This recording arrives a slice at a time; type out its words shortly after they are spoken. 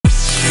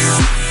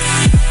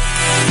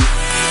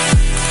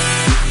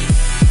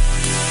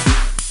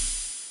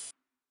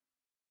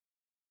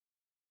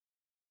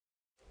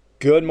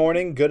Good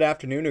morning, good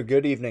afternoon, or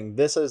good evening.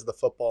 This is the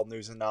Football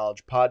News and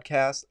Knowledge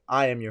Podcast.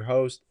 I am your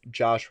host,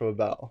 Joshua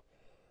Bell.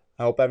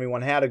 I hope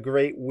everyone had a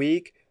great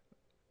week.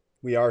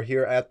 We are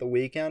here at the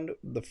weekend,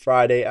 the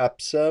Friday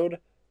episode,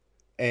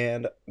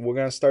 and we're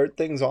going to start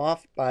things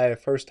off by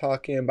first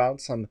talking about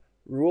some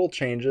rule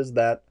changes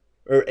a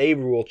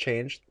rule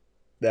change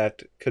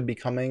that could be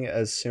coming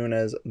as soon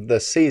as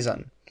this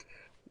season.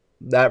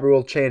 That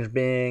rule change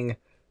being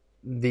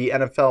the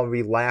NFL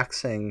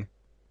relaxing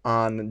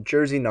on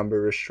jersey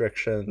number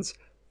restrictions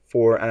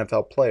for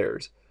NFL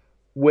players,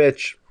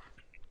 which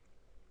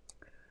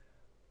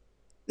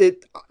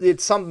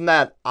it's something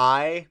that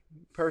I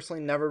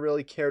personally never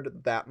really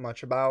cared that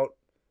much about.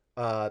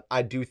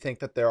 I do think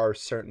that there are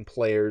certain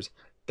players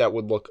that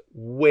would look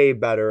way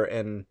better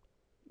in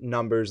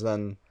numbers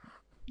than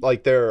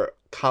like their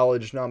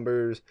college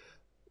numbers.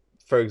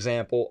 For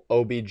example,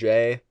 OBJ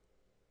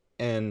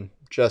in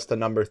just a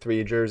number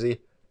 3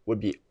 jersey would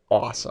be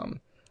awesome.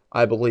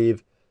 I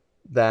believe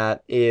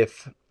that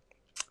if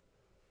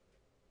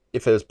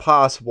it is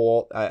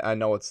possible, I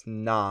know it's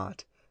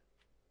not,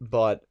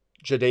 but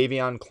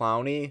Jadeveon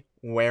Clowney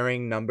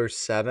wearing number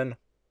 7,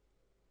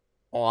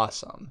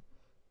 awesome.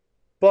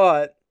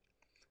 But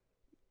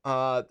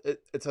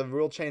it's a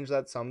real change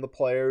that some of the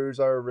players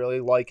are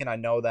really liking. I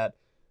know that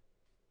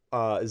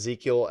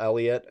Ezekiel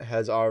Elliott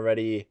has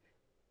already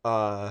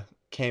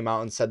came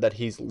out and said that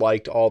he's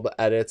liked all the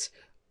edits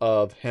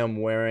of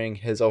him wearing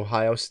his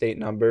Ohio State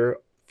number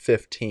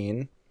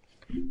 15.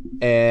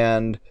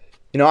 And,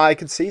 I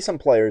could see some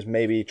players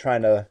maybe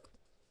trying to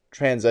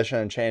transition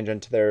and change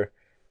into their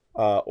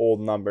old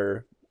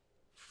number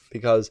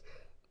because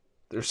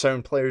there's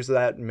certain players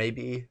that may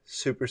be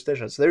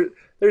superstitious.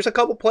 There's a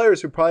couple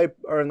players who probably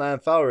are in the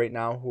NFL right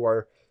now who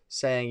are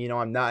saying,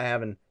 I'm not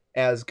having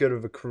as good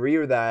of a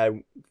career that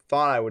I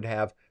thought I would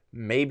have.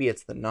 Maybe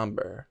it's the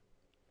number.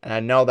 And I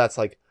know that's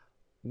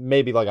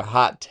maybe a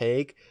hot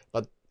take,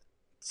 but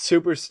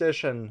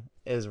superstition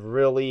is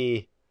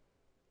really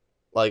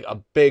a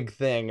big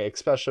thing,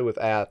 especially with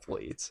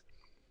athletes.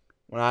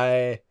 When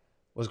I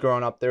was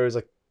growing up, there was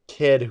a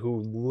kid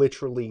who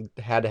literally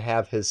had to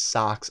have his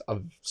socks a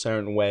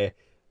certain way,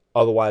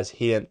 otherwise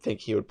he didn't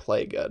think he would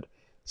play good.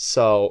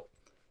 So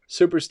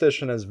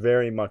superstition is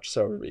very much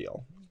so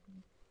real.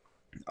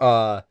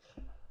 But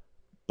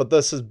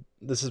this is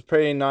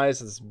pretty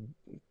nice. It's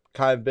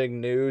kind of big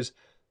news.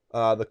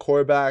 The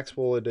quarterbacks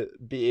will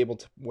be able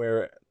to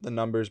wear the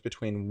numbers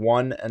between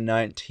 1 and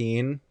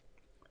 19.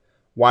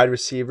 Wide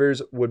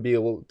receivers would be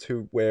able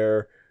to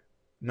wear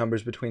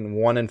numbers between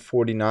 1 and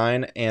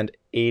 49 and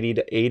 80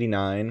 to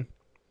 89.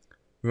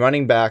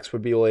 Running backs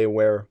would be able to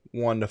wear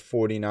 1 to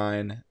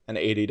 49 and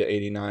 80 to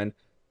 89.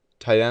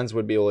 Tight ends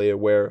would be able to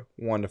wear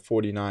 1 to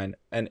 49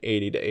 and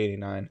 80 to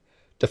 89.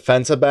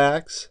 Defensive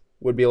backs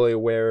would be able to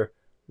wear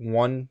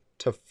 1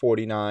 to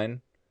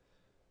 49.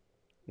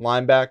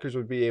 Linebackers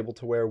would be able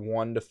to wear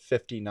 1 to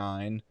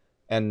 59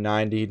 and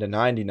 90 to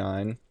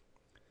 99.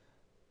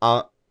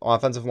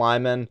 Offensive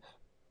linemen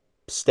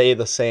stay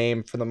the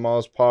same for the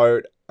most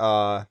part,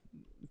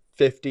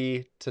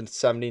 50 to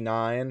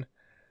 79,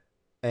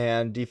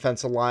 and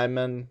defensive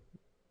linemen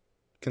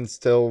can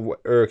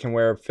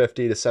wear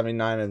 50 to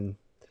 79 and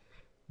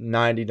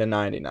 90 to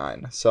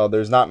 99. So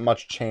there's not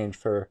much change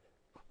for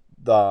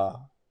the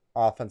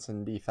offense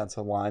and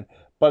defensive line,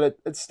 but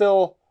it's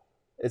still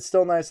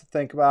nice to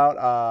think about.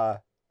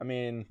 I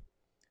mean,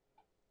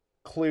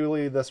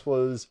 clearly this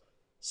was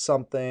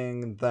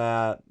something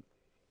that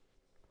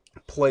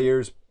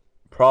players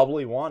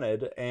probably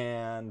wanted,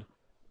 and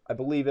I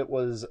believe it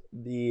was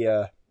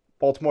the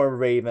Baltimore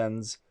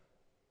Ravens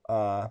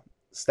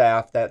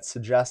staff that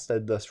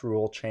suggested this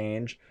rule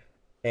change.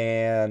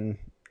 And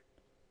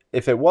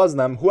if it was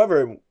them,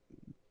 whoever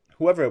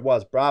it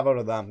was, bravo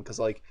to them, because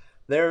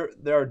there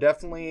are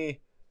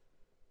definitely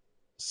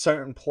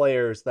certain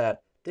players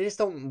that they just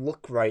don't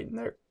look right in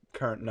their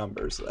current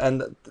numbers,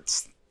 and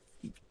it's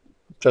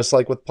just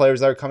like with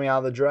players that are coming out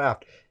of the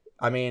draft.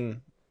 I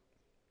mean,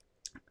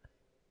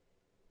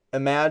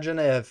 imagine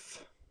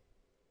if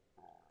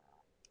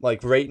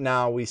right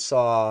now we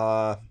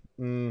saw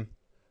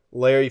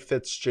Larry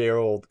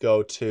Fitzgerald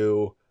go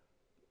to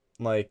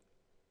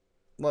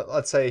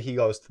let's say he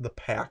goes to the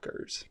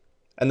Packers,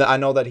 and I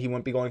know that he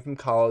wouldn't be going from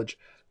college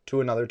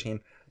to another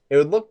team. It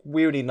would look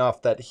weird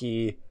enough that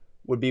he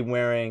would be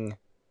wearing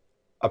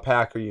a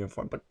Packer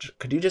uniform, but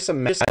could you just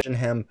imagine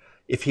him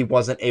if he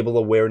wasn't able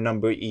to wear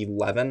number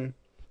 11?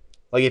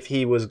 If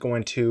he was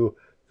going to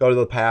go to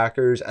the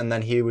Packers and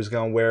then he was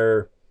going to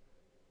wear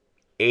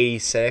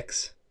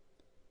 86,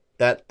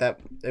 that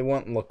it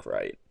wouldn't look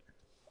right.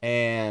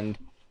 And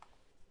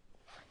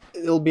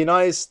it'll be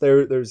nice.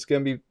 There's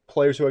going to be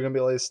players who are going to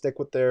be able to stick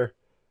with their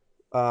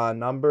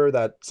number,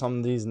 that some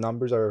of these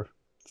numbers are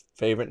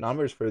favorite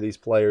numbers for these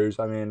players.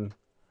 I mean,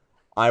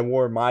 I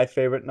wore my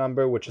favorite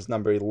number, which is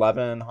number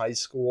 11 in high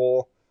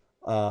school.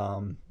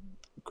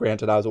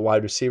 Granted, I was a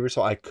wide receiver,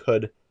 so I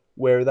could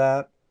wear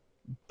that.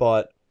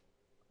 But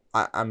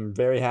I'm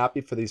very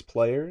happy for these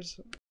players.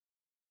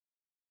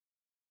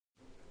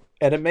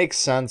 And it makes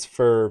sense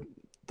for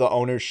the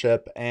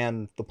ownership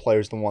and the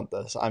players to want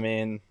this. I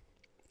mean,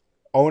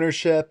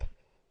 ownership,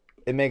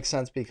 it makes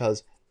sense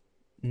because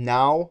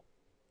now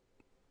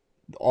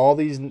all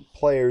these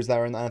players that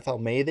are in the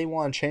NFL, maybe they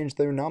want to change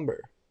their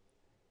number.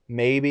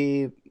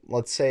 Maybe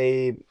let's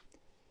say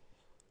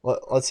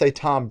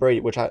Tom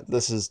Brady,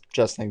 this is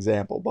just an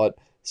example, but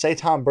say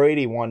Tom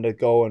Brady wanted to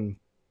go and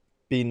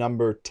be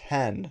number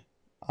 10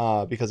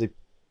 because he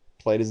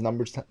played his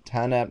number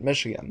 10 at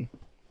Michigan.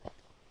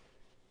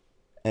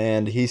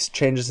 And he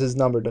changes his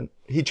number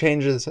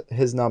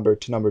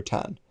to number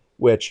 10,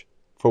 which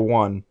for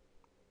one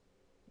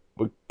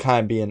would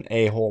kind of be an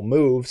a-hole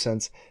move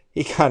since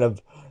he kind of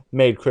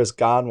made Chris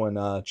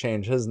Godwin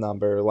change his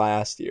number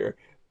last year.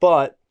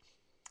 But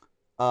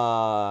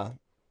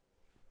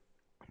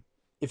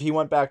if he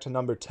went back to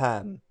number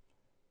 10,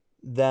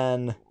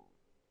 then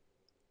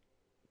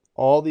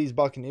all these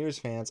Buccaneers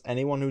fans,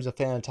 anyone who's a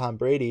fan of Tom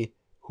Brady,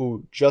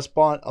 who just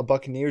bought a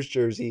Buccaneers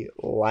jersey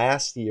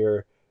last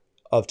year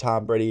of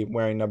Tom Brady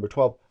wearing number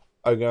 12,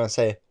 are going to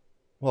say,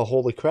 well,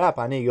 holy crap,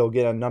 I need to go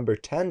get a number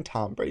 10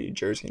 Tom Brady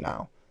jersey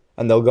now.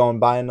 And they'll go and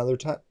buy another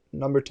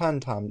number 10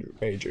 Tom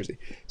Brady jersey.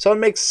 So it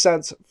makes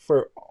sense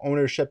for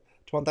ownership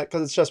to want that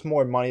because it's just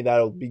more money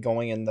that'll be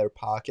going in their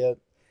pocket.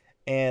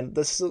 And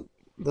this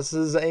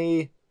is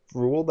a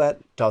rule that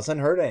doesn't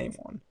hurt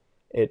anyone.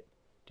 It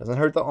doesn't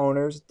hurt the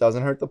owners,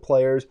 doesn't hurt the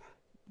players.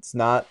 It's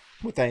not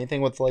with anything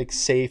with like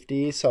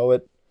safety, so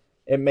it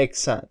makes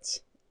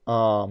sense.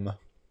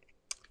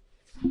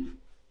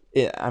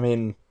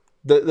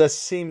 This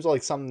seems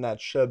like something that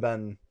should have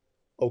been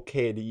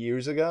okayed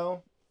years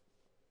ago,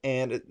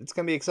 and it's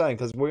gonna be exciting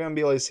because we're gonna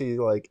be able to see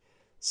like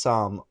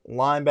some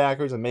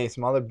linebackers and maybe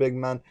some other big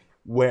men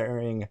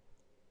wearing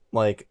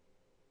like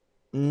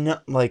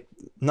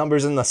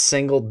numbers in the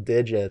single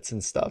digits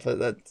and stuff.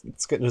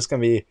 It's just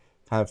gonna be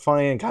kind of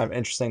funny and kind of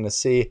interesting to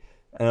see,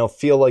 and it'll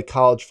feel like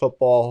college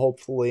football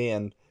hopefully,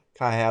 and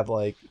kind of have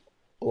like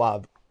a lot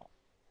of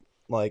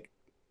like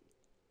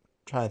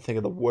trying to think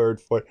of the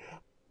word for it,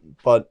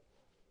 but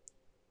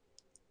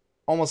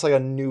almost like a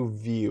new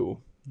view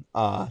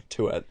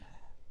to it.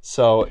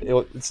 So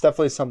it's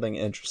definitely something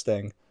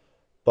interesting.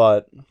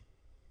 But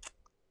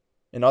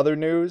in other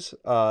news,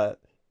 I'm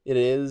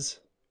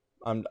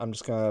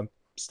just gonna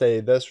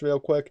say this real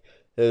quick.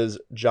 It is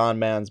John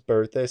Madden's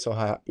birthday, so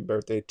happy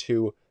birthday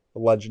to the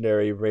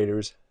legendary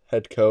Raiders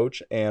head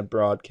coach and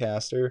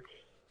broadcaster.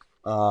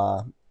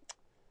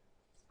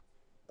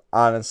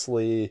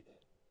 Honestly,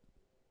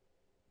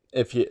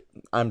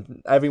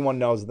 everyone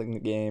knows the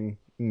game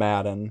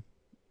Madden.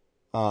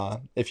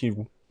 If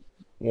you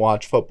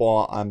watch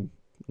football, I'm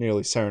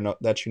nearly certain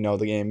that you know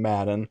the game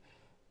Madden.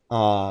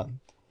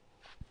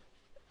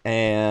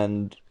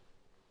 And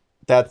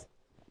that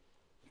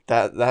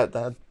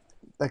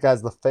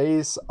guy's the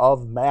face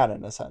of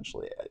Madden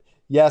essentially.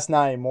 Yes,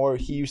 not anymore.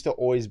 He used to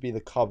always be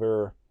the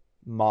cover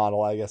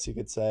model, I guess you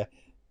could say.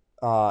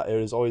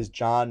 It was always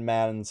John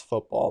Madden's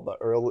football,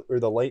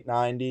 the late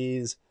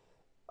 '90s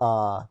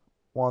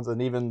ones,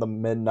 and even the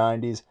mid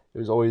 '90s. It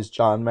was always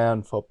John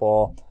Madden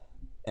football,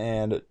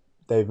 and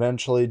they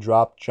eventually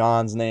dropped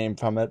John's name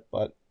from it,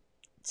 but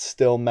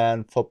still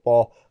Madden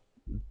football.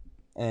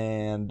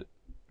 And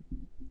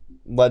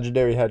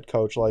legendary head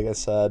coach, like I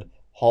said,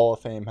 Hall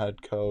of Fame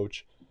head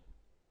coach,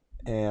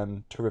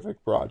 and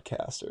terrific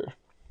broadcaster.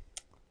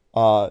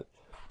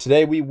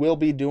 Today we will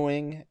be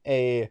doing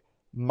a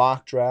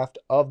mock draft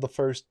of the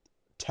first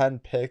 10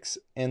 picks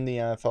in the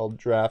NFL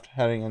draft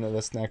heading into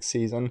this next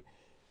season.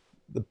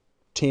 The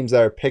teams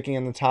that are picking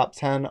in the top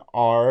 10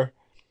 are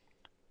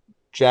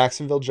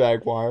Jacksonville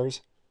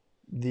Jaguars,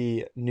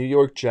 the New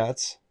York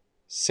Jets,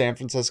 San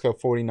Francisco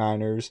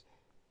 49ers,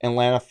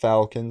 Atlanta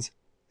Falcons,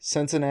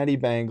 Cincinnati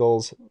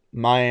Bengals,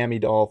 Miami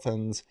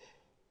Dolphins,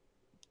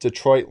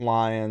 Detroit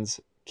Lions,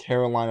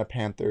 Carolina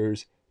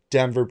Panthers,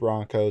 Denver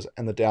Broncos,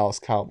 and the Dallas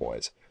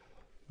Cowboys.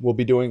 We'll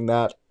be doing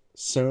that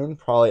soon,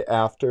 probably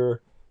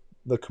after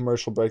the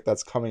commercial break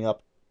that's coming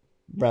up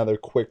rather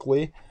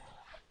quickly.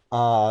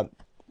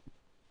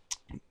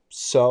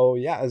 So,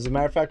 yeah, as a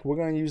matter of fact, we're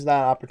going to use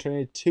that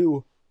opportunity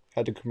to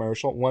head to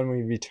commercial. When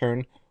we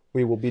return,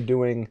 we will be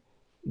doing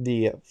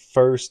the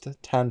first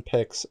 10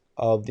 picks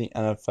of the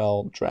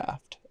NFL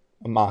draft,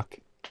 a mock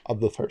of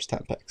the first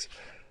 10 picks.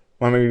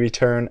 When we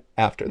return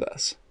after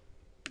this.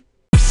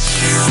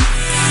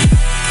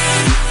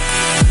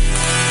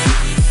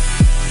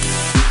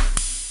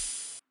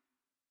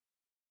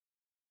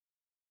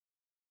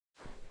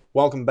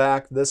 Welcome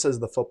back. This is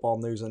the Football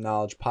News and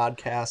Knowledge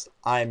Podcast.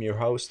 I am your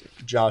host,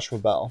 Joshua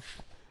Bell.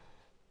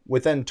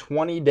 Within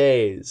 20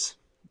 days,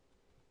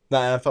 the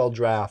NFL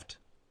Draft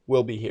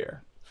will be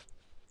here.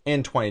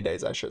 In 20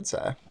 days, I should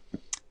say.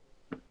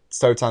 It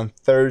starts on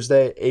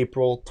Thursday,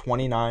 April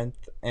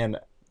 29th, and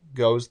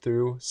goes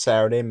through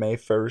Saturday, May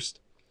 1st.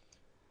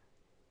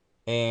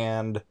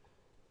 And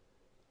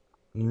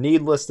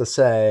needless to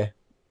say,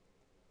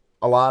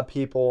 a lot of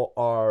people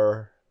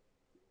are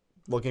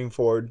looking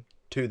forward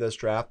to this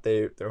draft.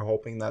 They're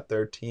hoping that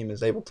their team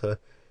is able to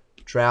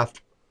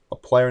draft a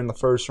player in the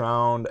first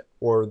round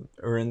or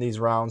in these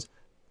rounds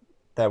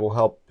that will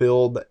help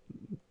build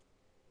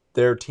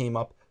their team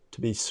up to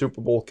be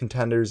Super Bowl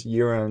contenders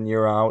year in and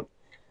year out.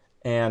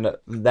 And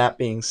that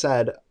being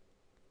said,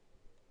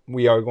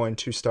 we are going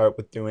to start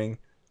with doing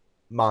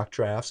mock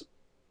drafts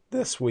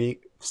this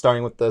week,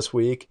 starting with this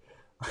week.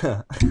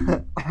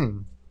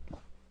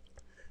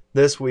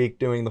 This week,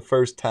 doing the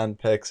first 10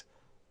 picks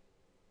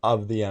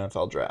of the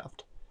NFL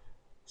draft.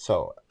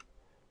 So,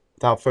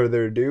 without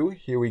further ado,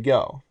 here we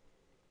go.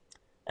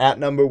 At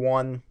number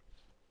 1,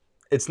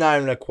 it's not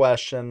even a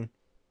question.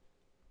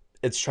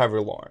 It's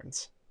Trevor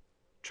Lawrence.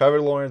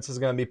 Trevor Lawrence is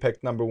going to be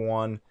picked number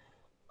 1.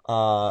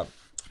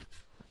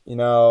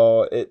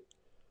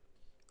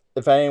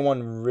 If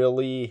anyone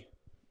really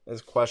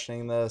is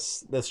questioning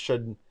this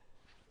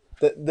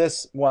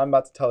what I'm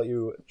about to tell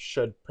you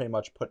should pretty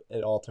much put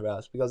it all to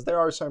rest, because there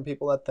are certain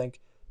people that think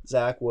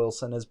Zach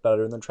Wilson is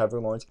better than Trevor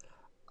Lawrence.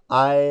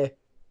 I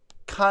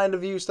kind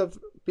of used to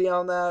be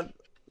on that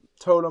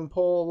totem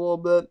pole a little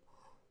bit,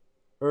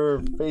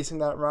 or facing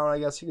that round, I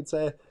guess you could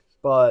say,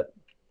 but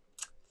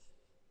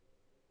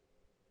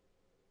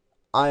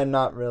I am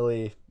not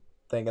really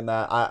thinking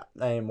that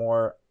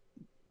anymore,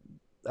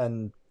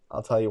 and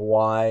I'll tell you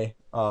why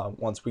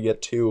once we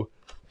get to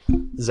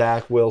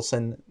Zach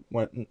Wilson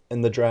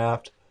in the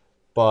draft.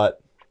 But,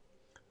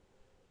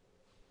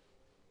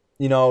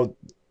 the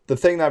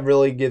thing that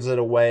really gives it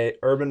away,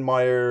 Urban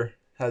Meyer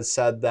has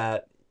said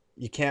that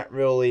you can't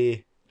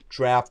really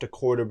draft a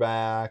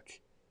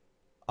quarterback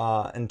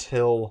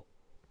until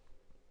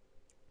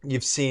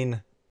you've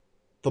seen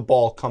the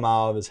ball come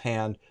out of his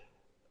hand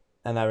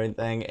and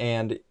everything.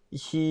 And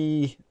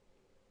he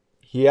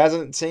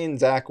hasn't seen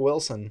Zach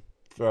Wilson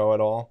throw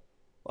at all,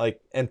 like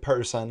in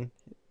person.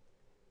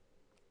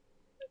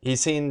 He's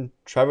seen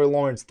Trevor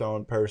Lawrence throw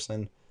in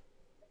person,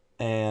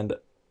 and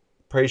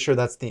pretty sure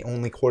that's the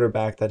only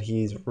quarterback that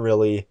he's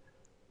really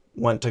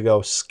went to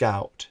go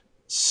scout.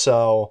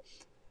 So,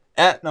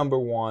 at number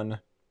 1,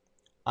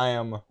 I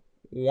am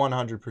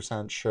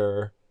 100%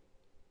 sure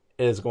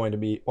it is going to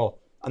be, well,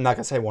 I'm not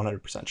going to say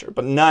 100% sure,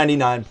 but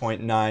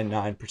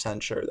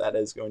 99.99% sure that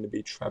is going to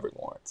be Trevor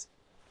Lawrence.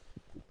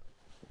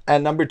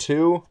 At number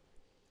 2, I'm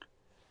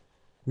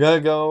going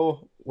to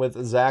go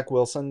with Zach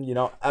Wilson.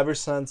 Ever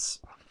since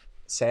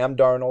Sam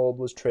Darnold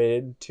was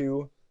traded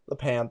to the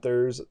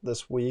Panthers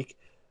this week,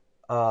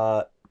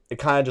 it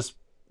kind of just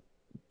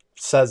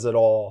says it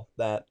all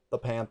that the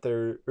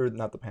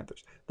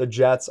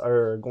Jets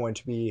are going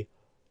to be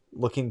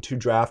looking to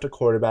draft a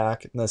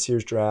quarterback in this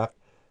year's draft.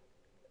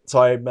 It's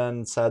already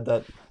been said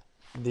that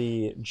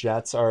the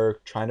Jets are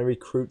trying to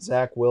recruit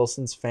Zach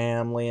Wilson's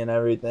family and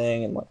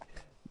everything, and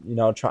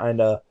trying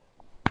to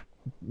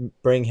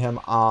bring him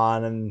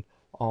on and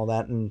all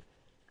that. And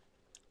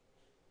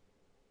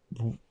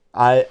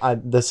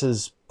this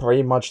is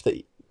pretty much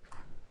the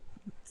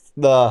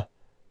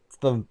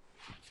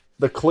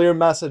clear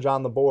message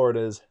on the board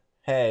is,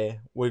 hey,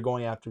 we're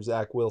going after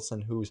Zach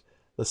Wilson, who's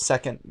the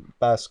second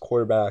best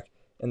quarterback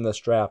in this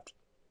draft,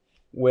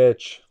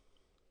 which,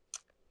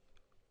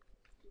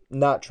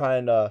 not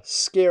trying to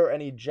scare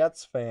any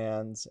Jets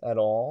fans at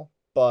all,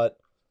 but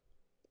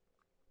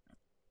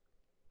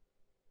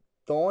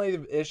the only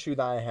issue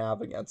that I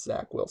have against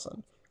Zach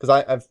Wilson,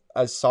 because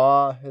I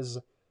saw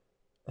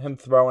him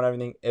throw and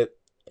everything, it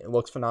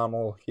looks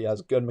phenomenal. He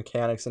has good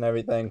mechanics and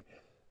everything,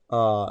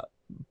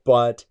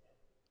 but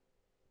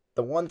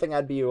the one thing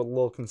I'd be a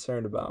little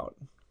concerned about,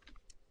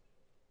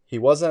 he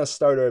wasn't a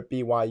starter at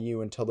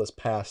BYU until this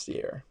past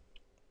year.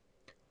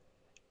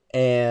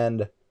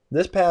 And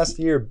this past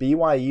year,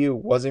 BYU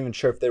wasn't even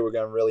sure if they were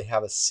going to really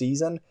have a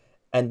season,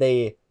 and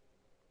they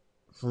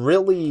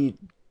really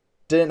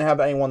didn't have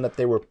anyone that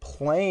they were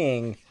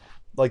playing.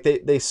 Like,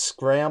 they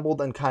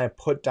scrambled and kind of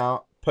put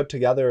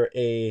together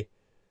a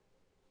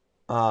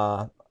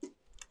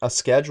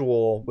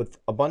schedule with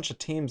a bunch of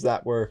teams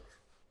that were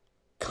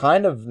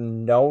kind of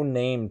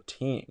no-name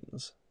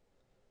teams.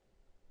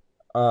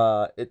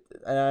 It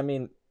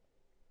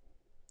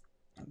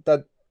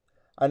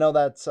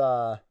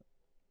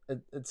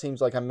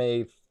seems like I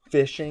may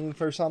fishing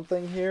for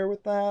something here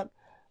with that,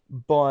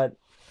 but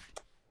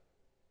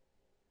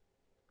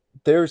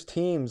there's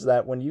teams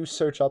that when you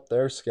search up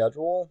their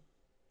schedule,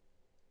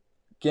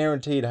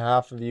 guaranteed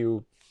half of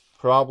you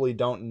probably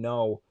don't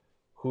know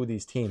who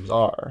these teams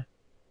are.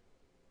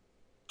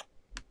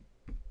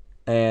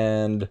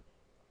 And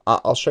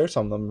I'll share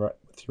some of them with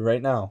you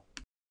right now.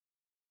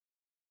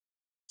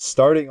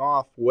 Starting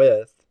off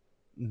with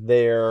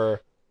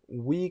their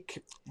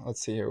week,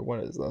 let's see here,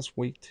 what is this?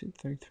 Week 2,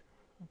 3.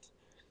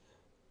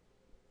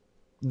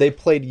 They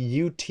played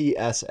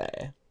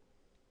UTSA.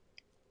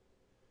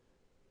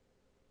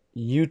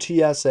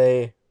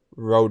 UTSA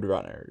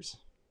Roadrunners.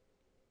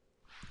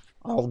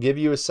 I'll give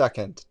you a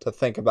second to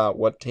think about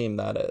what team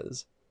that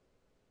is.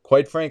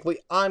 Quite frankly,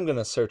 I'm going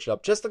to search it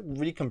up just to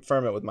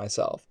reconfirm it with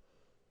myself.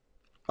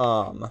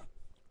 The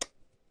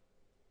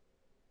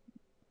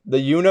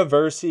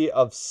University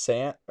of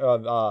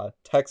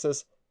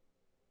Texas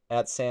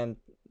at San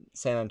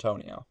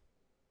Antonio.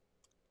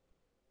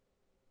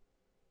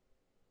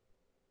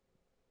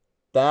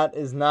 That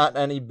is not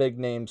any big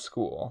name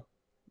school.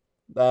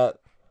 That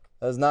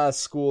is not a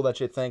school that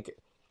you think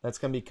that's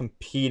going to be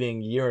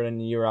competing year in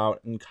and year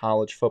out in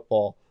college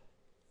football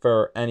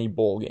for any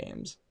bowl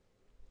games.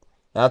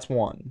 That's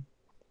one.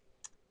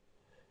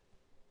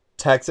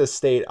 Texas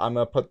State, I'm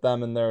going to put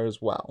them in there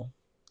as well.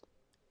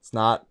 It's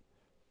not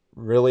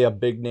really a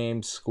big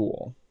name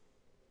school.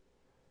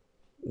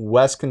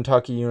 West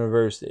Kentucky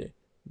University,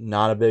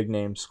 not a big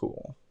name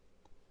school.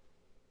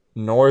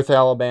 North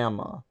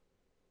Alabama,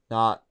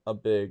 not a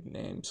big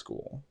name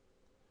school.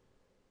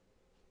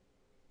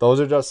 Those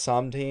are just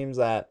some teams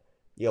that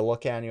you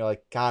look at and you're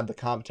like, God, the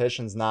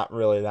competition's not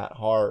really that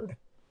hard.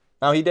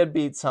 Now, he did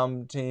beat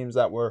some teams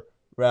that were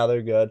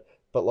rather good,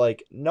 but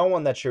like no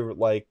one that you're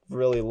like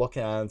really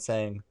looking at and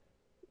saying,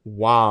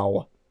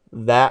 wow,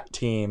 that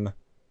team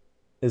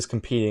is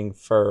competing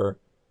for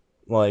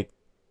like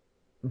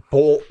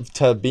bowl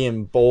to be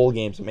in bowl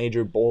games,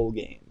 major bowl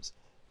games.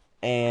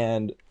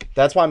 And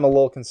that's why I'm a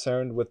little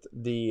concerned with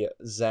the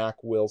Zach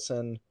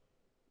Wilson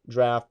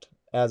draft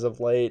as of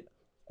late,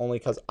 only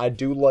because I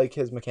do like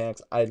his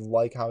mechanics. I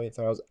like how he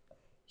throws.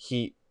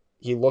 He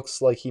he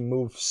looks like he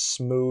moves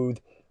smooth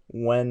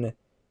when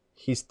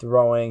he's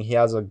throwing. He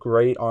has a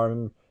great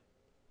arm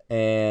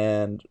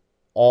and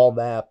all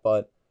that,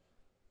 but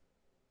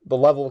the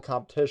level of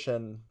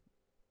competition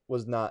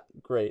was not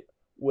great,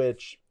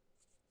 which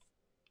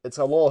it's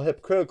a little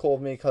hypocritical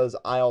of me because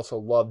I also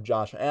love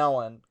Josh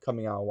Allen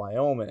coming out of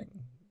Wyoming,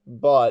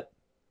 but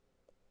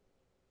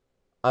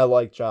I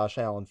like Josh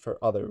Allen for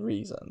other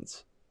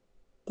reasons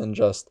than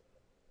just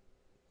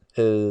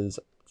his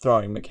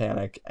throwing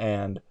mechanic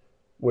and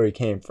where he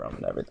came from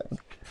and everything.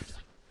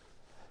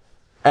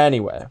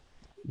 Anyway,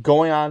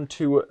 going on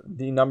to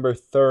the number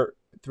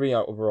 3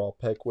 overall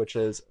pick, which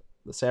is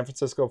the San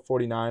Francisco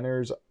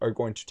 49ers are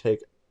going to take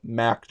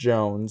Mac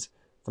Jones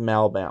from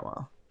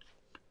Alabama,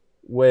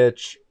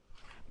 which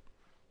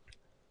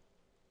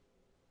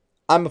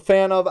I'm a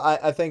fan of.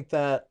 I think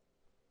that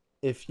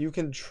if you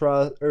can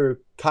trust,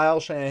 or Kyle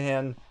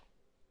Shanahan,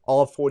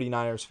 all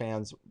 49ers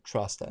fans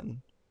trust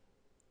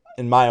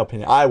in my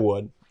opinion. I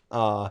would.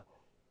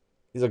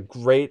 He's a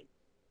great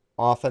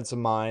offensive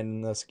mind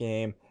in this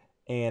game,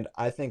 and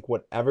I think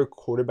whatever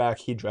quarterback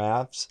he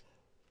drafts,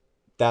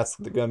 that's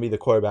going to be the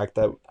quarterback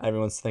that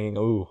everyone's thinking,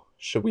 ooh,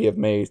 should we have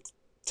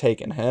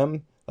taken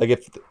him? Like,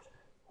 if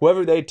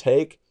whoever they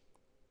take,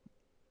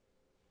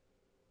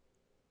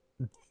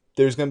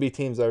 there's going to be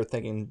teams that are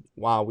thinking,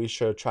 wow, we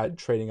should have tried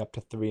trading up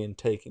to 3 and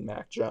taking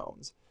Mac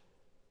Jones.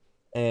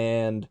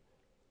 And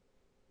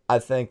I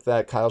think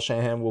that Kyle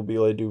Shanahan will be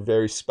able to do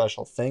very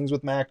special things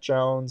with Mac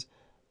Jones,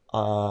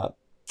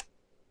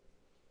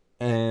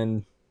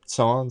 and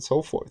so on and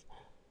so forth.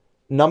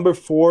 Number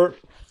 4,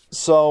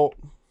 so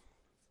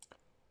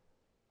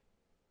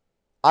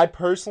I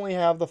personally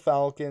have the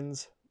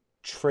Falcons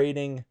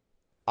trading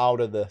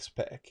out of this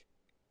pick.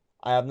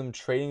 I have them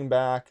trading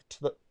back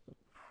to the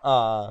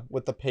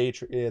with the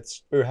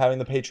Patriots, or having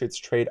the Patriots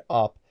trade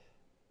up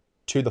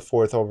to the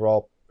 4th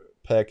overall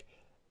pick,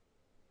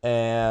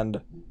 and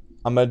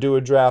I'm gonna do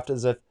a draft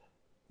as if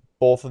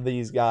both of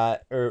these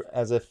or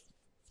as if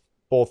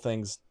both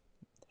things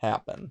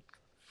happen.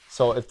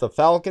 So if the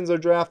Falcons are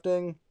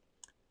drafting,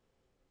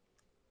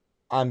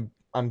 I'm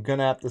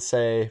gonna have to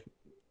say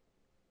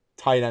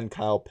tight end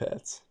Kyle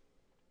Pitts.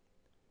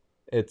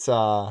 It's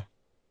not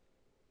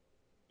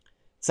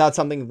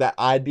something that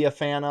I'd be a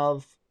fan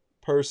of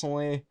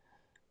personally,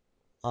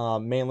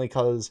 mainly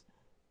because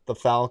the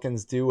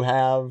Falcons do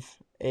have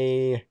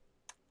a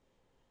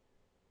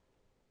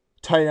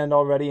tight end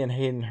already in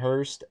Hayden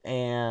Hurst,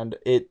 and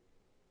it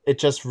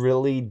just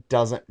really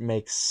doesn't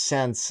make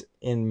sense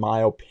in my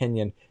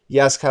opinion.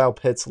 Yes, Kyle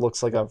Pitts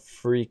looks like a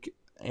freak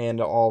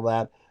and all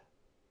that,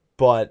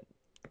 but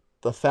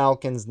the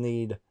Falcons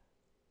need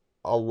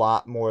a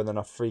lot more than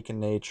a freak in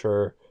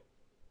nature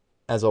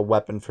as a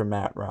weapon for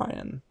Matt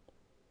Ryan,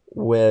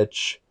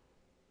 which,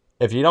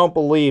 if you don't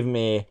believe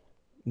me,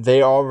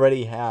 they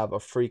already have a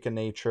freak of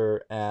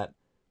nature at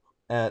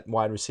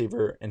wide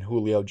receiver in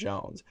Julio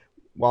Jones.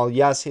 While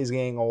yes, he's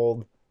getting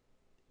old,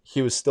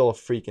 he was still a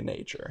freak of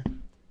nature.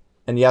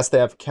 And yes, they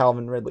have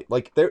Calvin Ridley.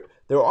 Like their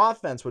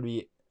offense would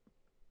be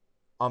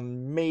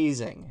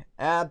amazing,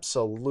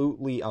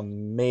 absolutely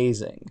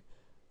amazing.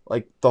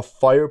 Like the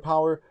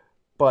firepower,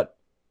 but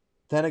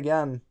then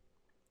again,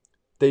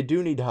 they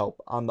do need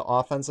help on the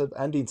offensive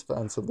and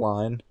defensive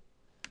line.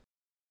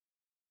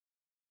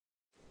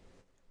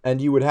 And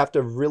you would have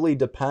to really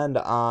depend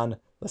on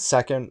the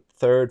 2nd,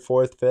 3rd,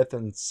 4th, 5th,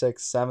 and 6th,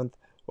 7th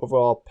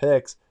overall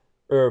picks,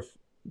 or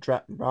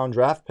round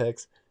draft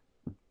picks,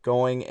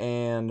 going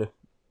and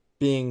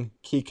being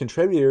key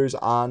contributors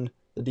on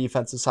the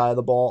defensive side of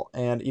the ball,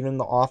 and even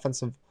the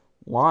offensive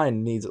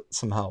line needs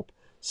some help.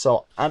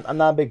 So I'm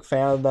not a big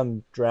fan of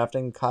them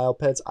drafting Kyle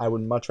Pitts. I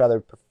would much rather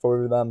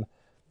prefer them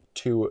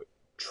to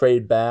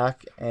trade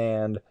back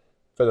and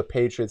for the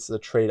Patriots to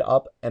trade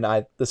up.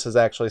 And this is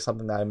actually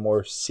something that I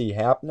more see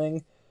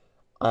happening.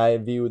 I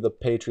view the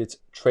Patriots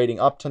trading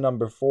up to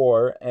number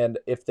 4, and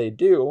if they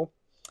do,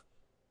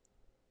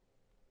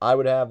 I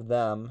would have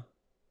them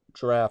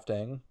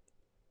drafting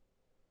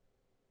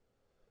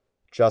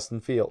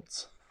Justin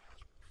Fields,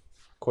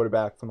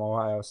 quarterback from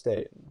Ohio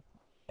State.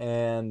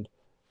 And,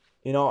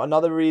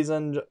 another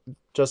reason,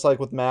 just like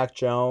with Mac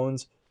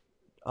Jones,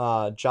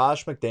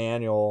 Josh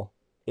McDaniel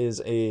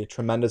is a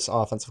tremendous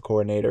offensive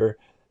coordinator.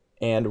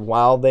 And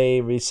while they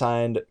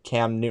re-signed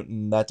Cam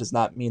Newton, that does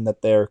not mean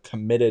that they're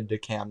committed to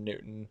Cam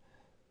Newton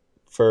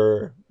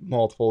for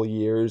multiple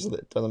years.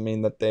 That doesn't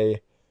mean that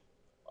they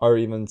are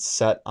even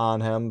set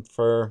on him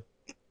for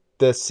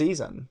this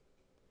season.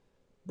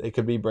 They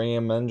could be bringing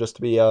him in just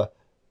to be a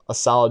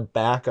solid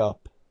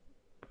backup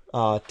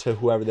to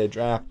whoever they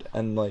draft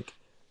and like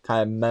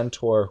kind of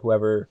mentor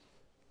whoever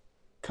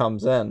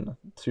comes in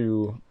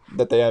to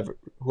that they have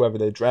whoever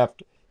they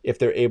draft if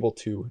they're able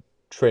to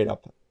trade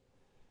up.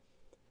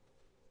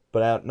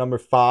 But at number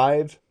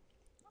 5,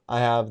 I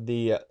have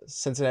the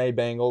Cincinnati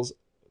Bengals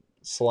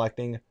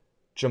selecting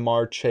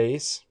Ja'Marr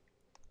Chase.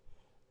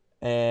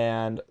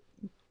 And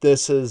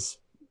this is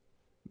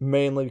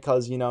mainly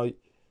because,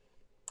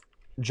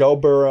 Joe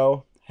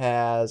Burrow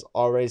has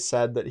already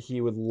said that he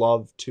would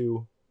love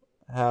to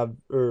have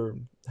the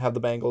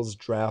Bengals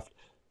draft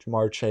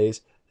Ja'Marr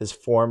Chase, his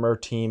former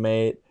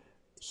teammate.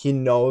 He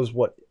knows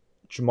what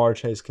Ja'Marr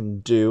Chase can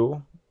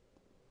do.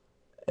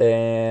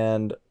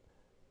 And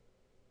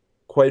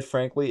quite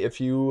frankly, if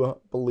you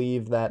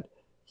believe that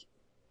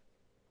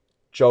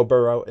Joe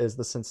Burrow is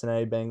the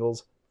Cincinnati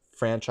Bengals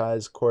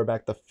franchise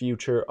quarterback, the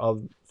future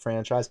of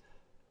franchise,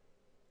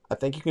 I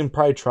think you can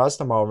probably trust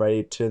him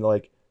already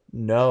to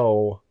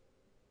know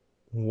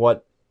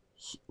what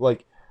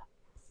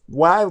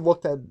when I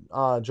looked at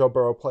Joe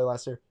Burrow play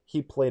last year,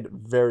 he played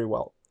very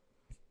well.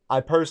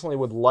 I personally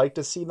would like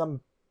to see them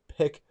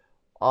pick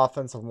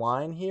offensive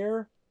line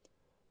here,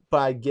 but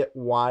I get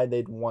why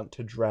they'd want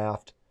to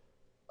draft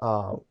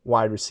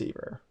wide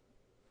receiver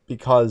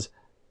because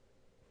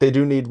they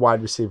do need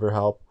wide receiver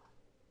help.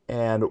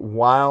 And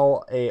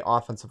while a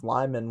offensive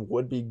lineman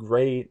would be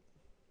great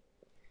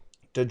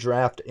to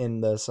draft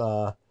in this,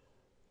 to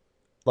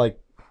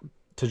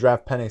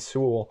draft Penei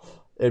Sewell,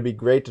 it'd be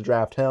great to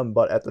draft him.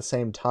 But at the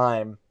same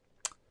time,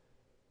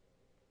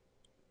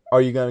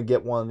 are you going to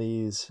get one of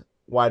these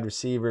wide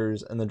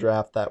receivers in the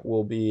draft that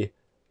will be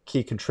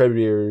key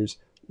contributors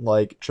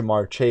like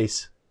Ja'Marr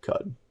Chase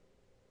could?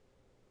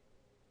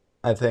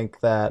 I think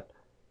that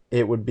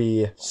it would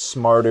be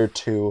smarter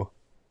to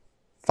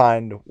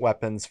find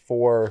weapons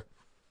for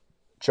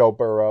Joe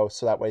Burrow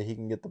so that way he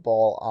can get the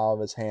ball out of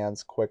his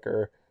hands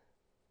quicker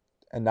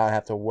and not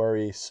have to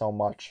worry so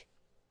much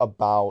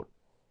about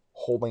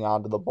holding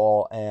onto the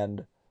ball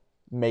and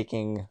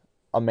making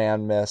a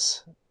man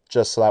miss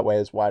just so that way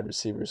his wide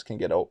receivers can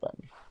get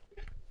open.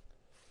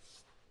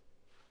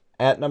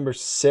 At number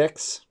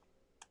 6,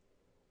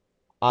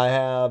 I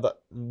have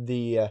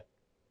the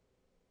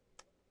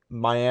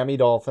Miami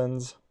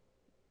Dolphins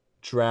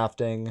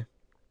drafting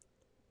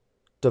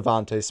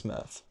Devontae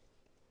Smith.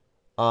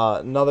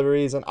 Another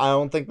reason, I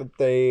don't think that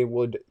they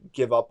would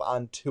give up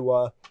on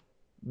Tua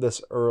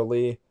this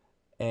early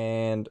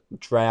and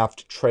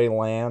draft Trey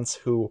Lance,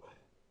 who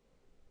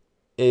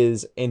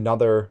is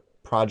another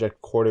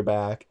project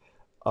quarterback.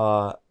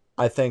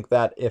 I think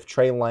that if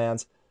Trey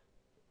Lance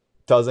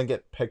doesn't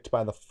get picked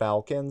by the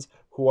Falcons,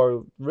 who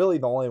are really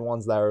the only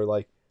ones that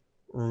are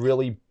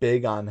really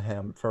big on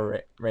him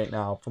for right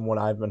now, from what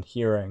I've been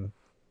hearing,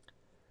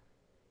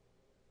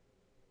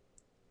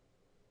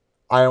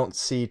 I don't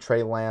see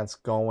Trey Lance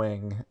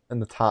going in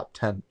the top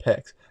 10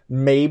 picks.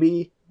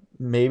 Maybe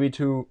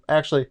to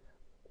actually,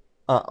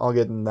 I'll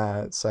get in that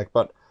in a sec,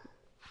 but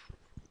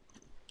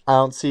I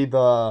don't see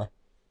the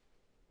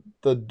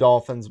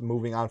Dolphins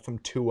moving on from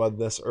Tua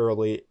this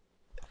early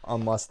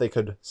unless they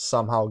could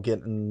somehow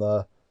get in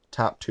the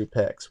top 2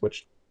 picks,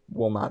 which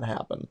will not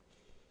happen.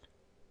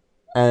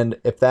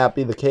 And if that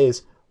be the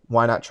case,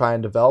 why not try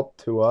and develop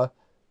Tua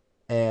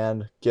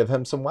and give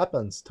him some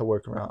weapons to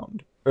work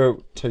around or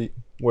to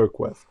work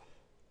with?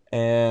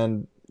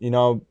 And,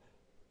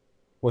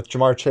 with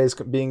Ja'Marr Chase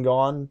being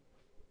gone,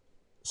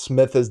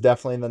 Smith is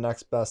definitely the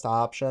next best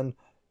option,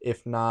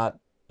 if not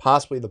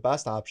possibly the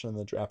best option in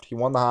the draft. He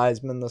won the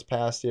Heisman this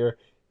past year.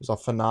 He's a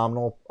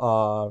phenomenal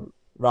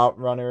route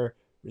runner,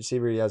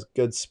 receiver. He has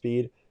good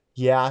speed.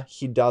 Yeah,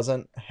 he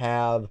doesn't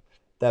have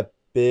that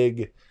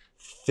big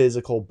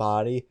physical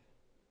body,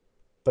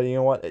 but you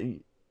know what?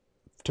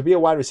 To be a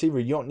wide receiver,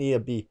 you don't need to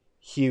be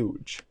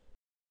huge.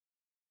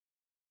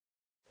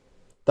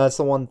 That's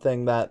the one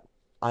thing that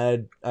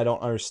I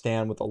don't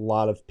understand with a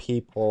lot of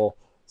people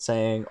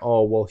saying,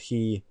 "Oh, well,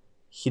 he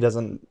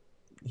doesn't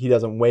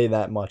weigh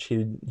that much.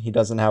 He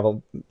doesn't have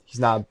he's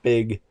not a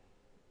big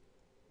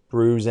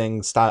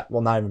bruising style.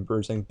 Well, not even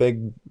bruising,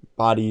 big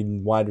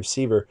bodied wide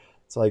receiver."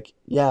 It's like,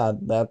 yeah,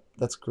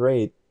 that's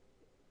great.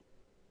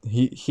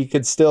 He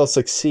could still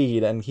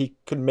succeed, and he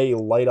could maybe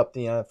light up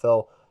the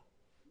NFL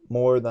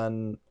more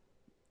than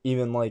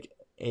even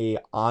a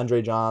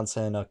Andre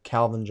Johnson, a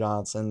Calvin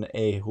Johnson,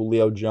 a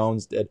Julio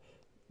Jones did.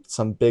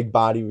 Some big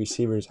body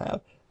receivers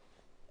have.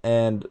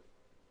 And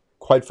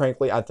quite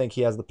frankly, I think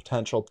he has the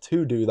potential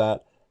to do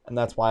that, and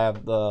that's why I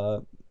have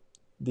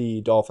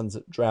the Dolphins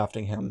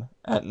drafting him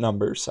at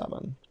number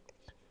 7.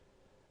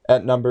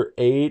 At number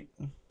 8,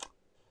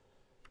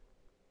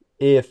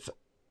 if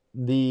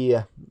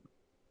the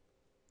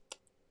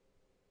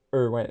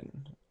or wait,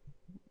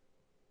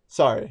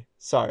 sorry,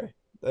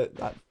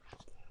 the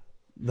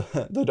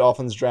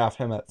Dolphins draft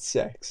him at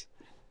 6.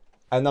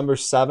 At number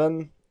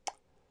 7,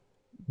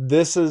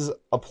 this is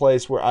a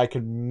place where I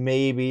could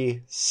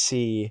maybe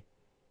see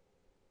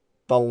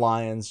the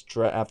Lions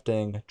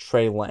drafting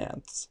Trey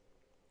Lance.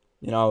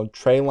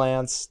 Trey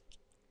Lance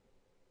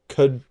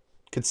could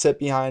sit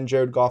behind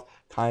Jared Goff,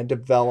 kind of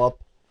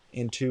develop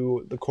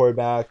into the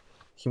quarterback.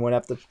 He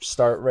wouldn't have to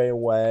start right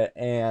away,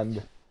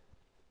 and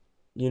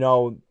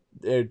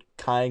it'd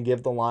kind of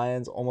give the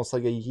Lions almost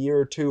like a year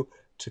or two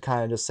to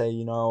kind of just say,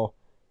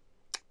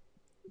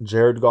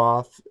 Jared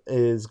Goff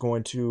is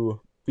going to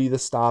be the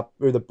stop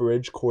or the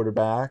bridge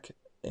quarterback,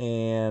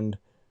 and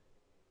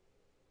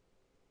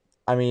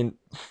I mean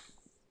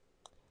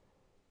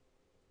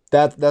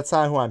that's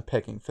not who I'm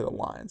picking for the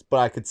Lions, but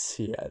I could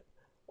see it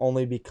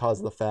only because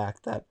of the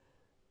fact that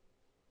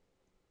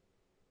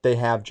they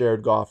have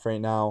Jared Goff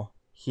right now.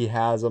 He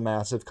has a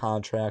massive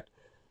contract,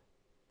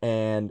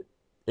 and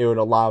it would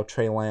allow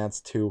Trey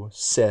Lance to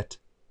sit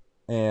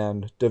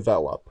and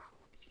develop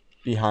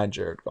behind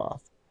Jared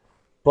Goff.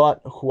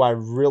 But who I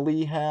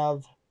really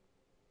have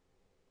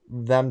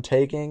them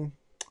taking,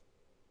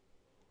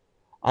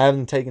 I have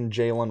them taking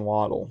Jalen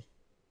Waddle,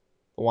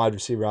 the wide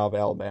receiver out of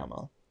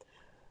Alabama.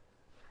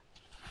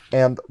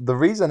 And the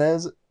reason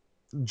is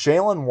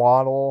Jalen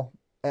Waddle,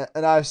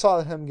 and I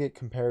saw him get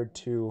compared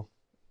to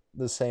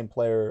the same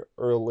player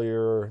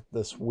earlier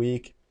this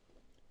week.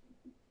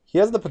 He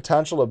has the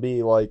potential to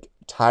be like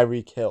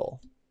Tyreek Hill.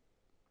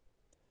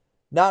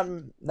 Not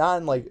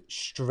in like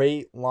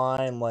straight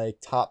line,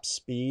 like top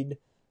speed,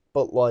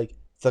 but like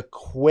the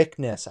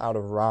quickness out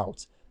of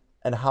routes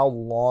and how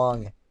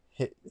long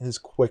his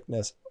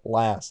quickness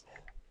lasts.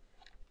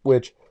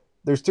 Which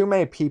there's too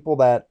many people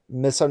that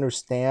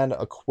misunderstand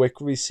a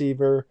quick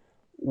receiver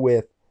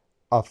with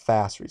a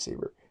fast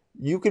receiver.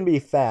 You can be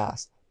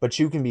fast, but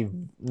you can be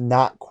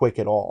not quick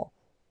at all.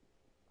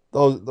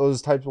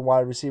 Those types of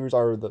wide receivers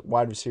are the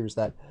wide receivers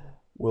that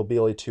will be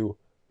able to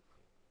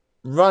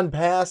run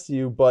past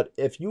you, but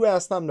if you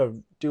ask them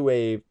to do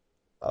a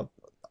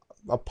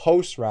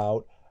post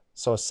route,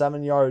 so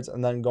 7 yards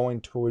and then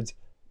going towards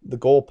the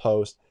goal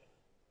post,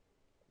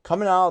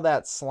 coming out of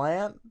that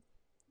slant,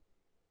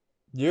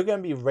 you're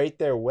going to be right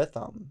there with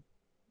them.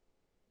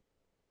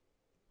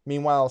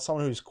 Meanwhile,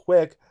 someone who's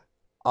quick,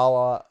 a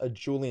la a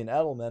Julian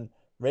Edelman,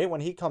 right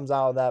when he comes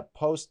out of that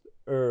post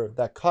or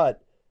that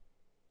cut,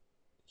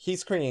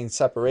 he's creating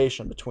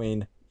separation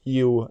between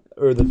you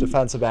or the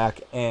defensive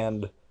back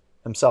and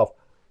himself.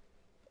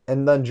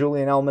 And then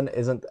Julian Edelman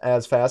isn't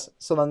as fast,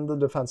 so then the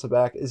defensive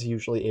back is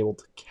usually able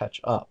to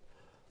catch up.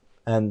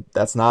 And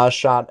that's not a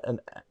shot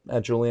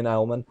at Julian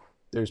Edelman.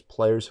 There's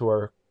players who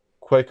are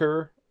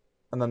quicker,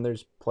 and then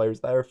there's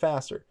players that are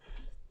faster.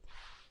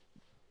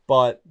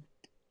 But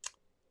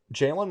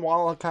Jalen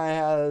Waddle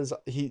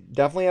he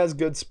definitely has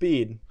good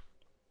speed,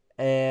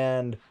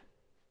 and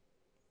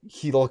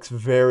he looks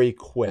very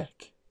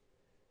quick.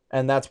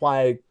 And that's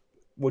why I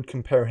would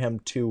compare him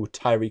to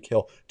Tyreek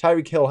Hill.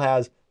 Tyreek Hill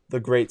has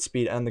the great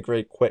speed and the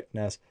great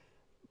quickness,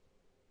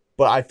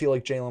 but I feel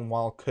like Jalen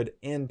Waddle could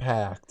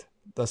impact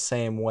the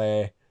same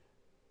way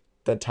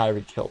that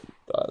Tyreek Hill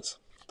does.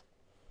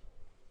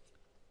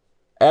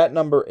 At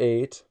number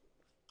 8,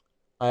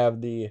 I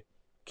have the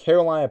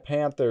Carolina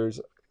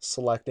Panthers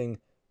selecting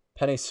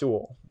Penei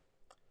Sewell.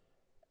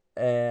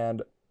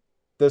 And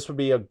this would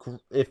be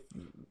if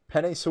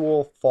Penei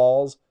Sewell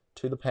falls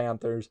to the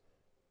Panthers,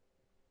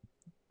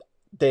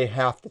 they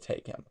have to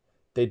take him.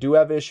 They do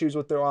have issues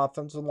with their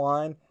offensive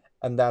line,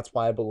 and that's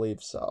why I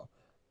believe so.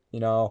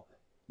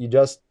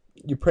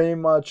 You pretty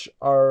much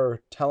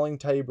are telling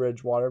Teddy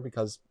Bridgewater,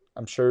 because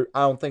I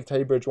don't think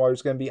Teddy Bridgewater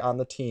is going to be on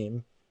the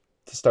team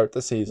to start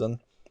the season.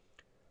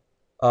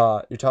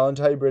 You're telling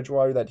Teddy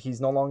Bridgewater that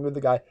he's no longer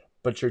the guy,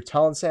 but you're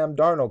telling Sam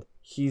Darnold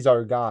he's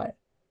our guy.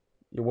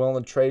 You're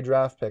willing to trade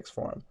draft picks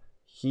for him.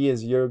 He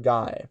is your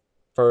guy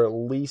for at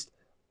least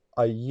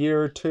a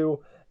year or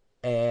two,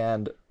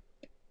 and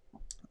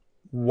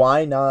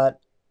why not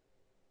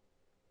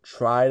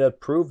try to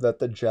prove that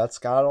the Jets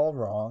got it all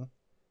wrong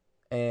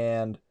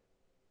and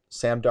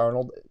Sam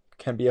Darnold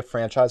can be a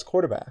franchise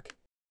quarterback?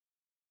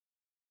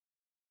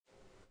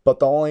 But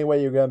the only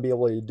way you're going to be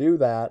able to do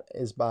that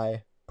is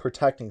by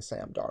protecting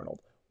Sam Darnold,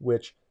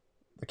 which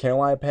the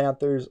Carolina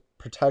Panthers'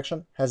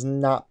 protection has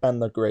not been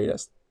the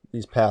greatest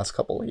these past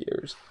couple of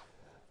years.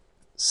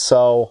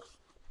 So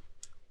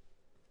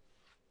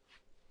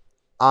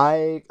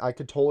I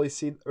could totally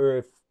see, or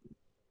if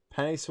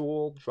Penei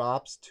Sewell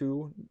drops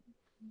to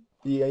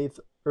the 8th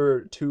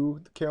or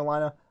to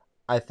Carolina,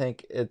 I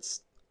think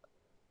it's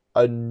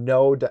a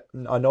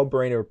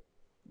no-brainer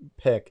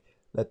pick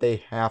that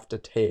they have to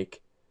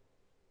take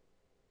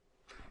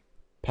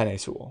Penei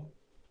Sewell.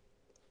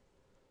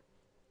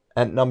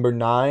 At number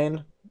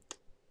 9,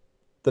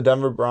 the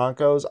Denver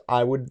Broncos.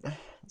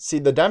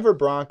 The Denver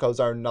Broncos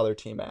are another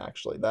team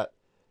actually that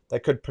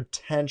could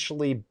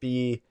potentially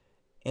be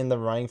in the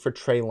running for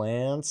Trey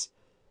Lance,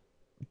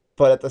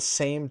 but at the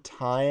same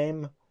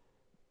time,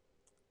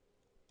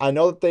 I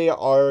know that they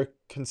are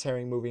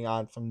considering moving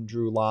on from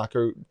Drew Lock,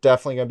 or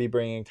definitely going to be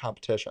bringing in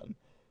competition,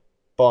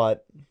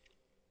 but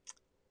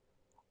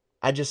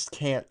I just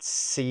can't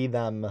see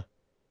them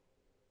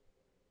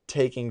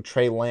taking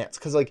Trey Lance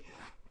because like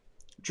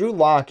Drew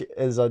Lock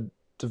is a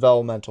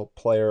developmental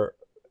player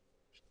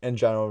in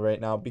general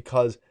right now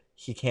because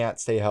he can't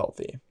stay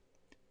healthy.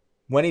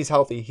 When he's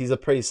healthy, he's a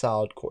pretty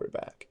solid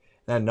quarterback.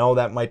 And I know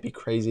that might be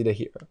crazy to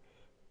hear.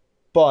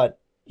 But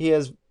he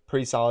is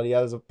pretty solid. He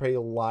has a pretty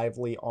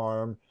lively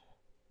arm.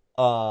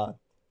 But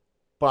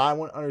I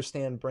wouldn't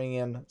understand bringing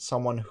in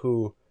someone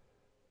who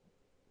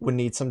would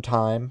need some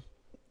time.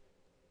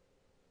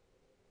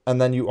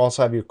 And then you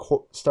also have your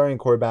starting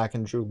quarterback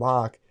in Drew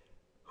Lock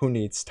who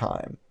needs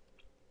time.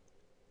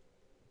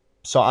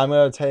 So I'm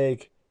going to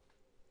take,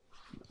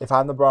 if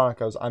I'm the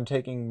Broncos, I'm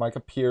taking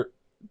Micah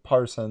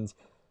Parsons,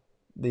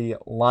 the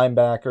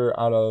linebacker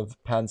out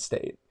of Penn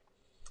State.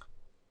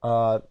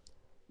 Their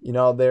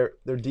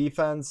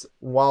defense,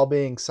 while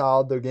being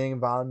solid, they're getting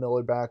Von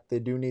Miller back. They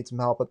do need some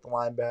help at the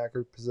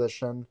linebacker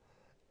position.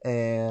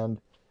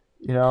 And,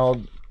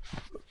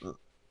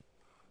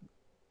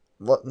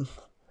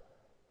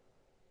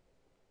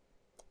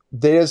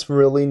 they just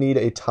really need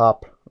a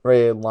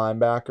top-rated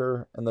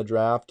linebacker in the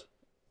draft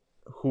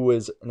who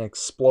is an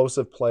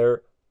explosive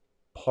player.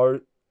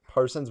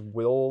 Parsons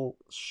will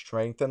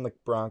strengthen the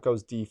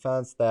Broncos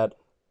defense that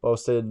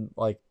boasted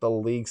like the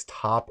league's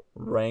top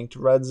ranked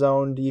red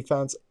zone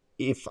defense,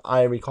 if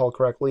I recall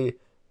correctly,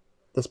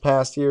 this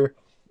past year.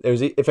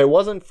 If it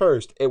wasn't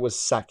first, it was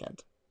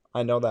second.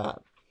 I know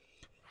that.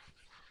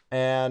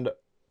 And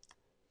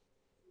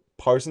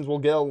Parsons will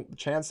get a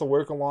chance to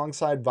work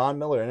alongside Von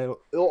Miller, and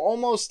it'll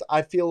almost,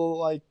 I feel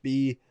like,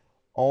 be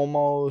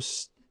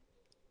almost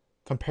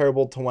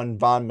comparable to when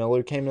Von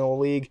Miller came into the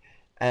league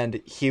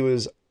and he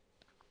was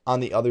on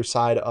the other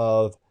side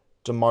of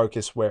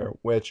DeMarcus Ware,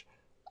 which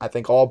I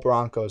think all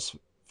Broncos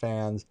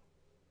fans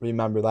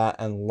remember that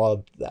and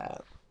loved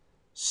that.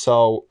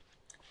 So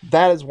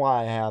that is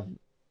why I have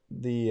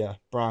the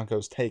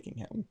Broncos taking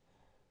him.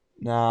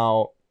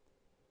 Now,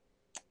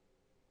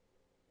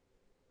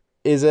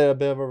 is it a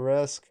bit of a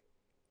risk?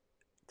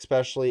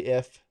 Especially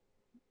if,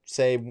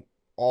 say,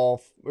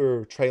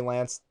 Trey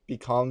Lance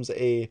becomes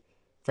a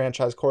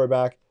franchise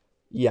quarterback?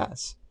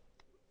 Yes.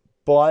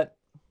 But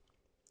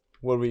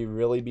would we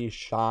really be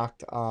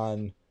shocked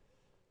on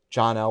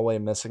John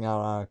Elway missing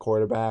out on a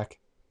quarterback?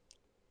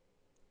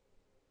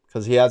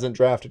 Because he hasn't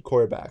drafted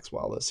quarterbacks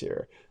well this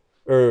year.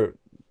 Or,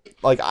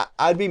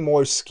 I'd be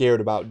more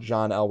scared about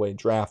John Elway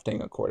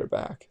drafting a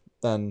quarterback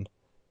than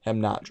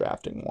him not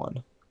drafting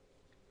one.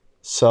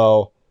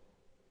 So,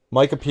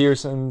 Micah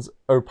Parsons,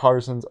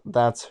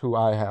 that's who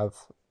I have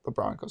the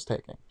Broncos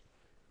taking.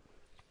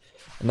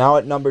 Now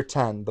at number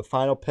 10, the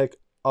final pick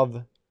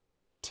of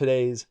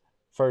today's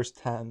first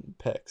 10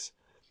 picks.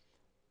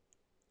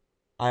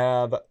 I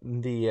have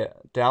the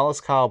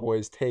Dallas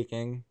Cowboys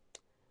taking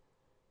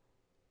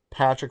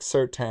Patrick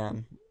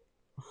Surtain,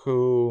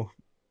 who,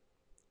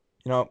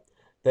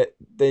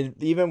 they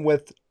even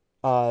with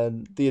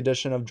the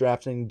addition of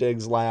drafting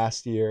Diggs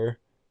last year,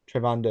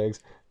 Trevon Diggs,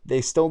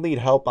 they still need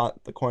help on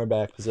the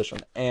cornerback position.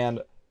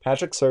 And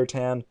Patrick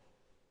Surtain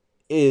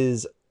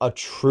is a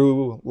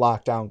true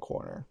lockdown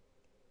corner.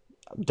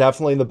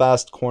 Definitely the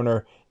best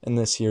corner in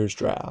this year's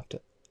draft,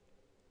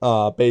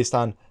 based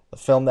on the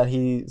film that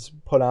he's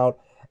put out.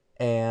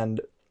 And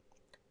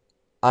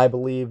I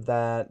believe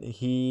that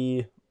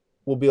he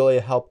will be able to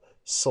help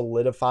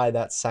solidify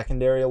that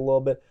secondary a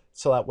little bit.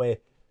 So that way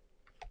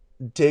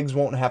Diggs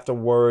won't have to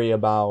worry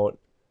about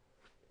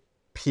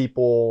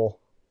people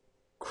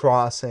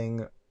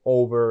crossing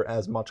over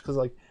as much.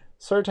 Because,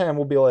 Surtain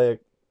will be able to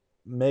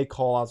make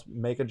call-outs,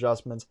 make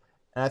adjustments.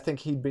 And I think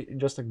he'd be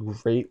just a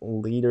great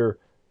leader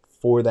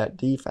for that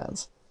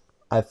defense.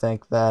 I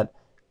think that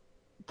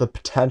the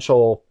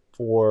potential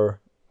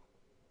for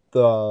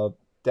the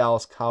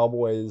Dallas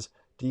Cowboys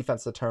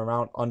defense to turn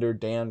around under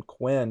Dan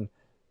Quinn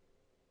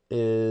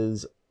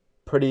is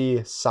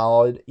pretty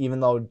solid. Even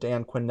though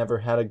Dan Quinn never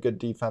had a good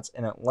defense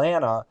in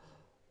Atlanta,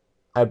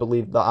 I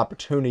believe the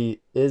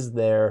opportunity is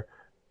there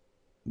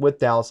with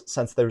Dallas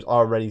since there's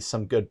already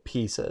some good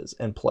pieces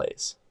in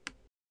place.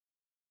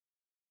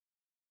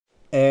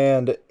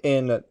 And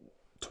in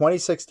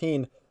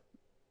 2016,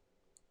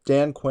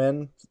 Dan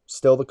Quinn,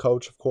 still the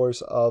coach, of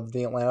course, of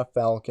the Atlanta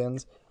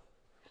Falcons,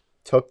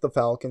 took the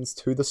Falcons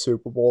to the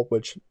Super Bowl,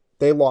 which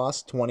they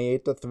lost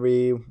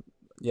 28-3.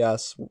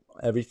 Yes,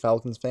 every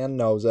Falcons fan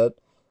knows it.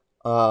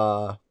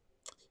 But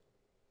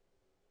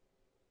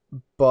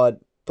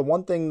the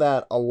one thing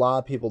that a lot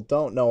of people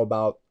don't know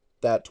about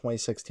that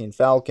 2016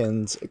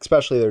 Falcons,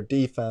 especially their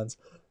defense,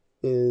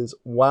 is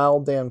while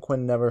Dan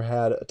Quinn never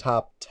had a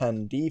top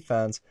 10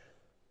 defense,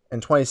 in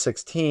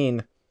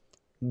 2016,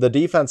 the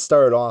defense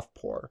started off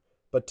poor.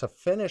 But to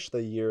finish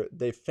the year,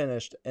 they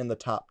finished in the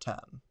top 10.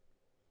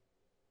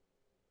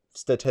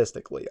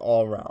 Statistically,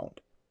 all around.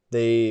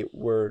 They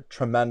were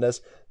tremendous.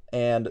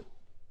 And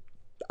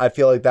I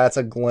feel like that's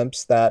a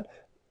glimpse that,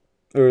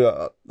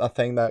 or a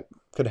thing that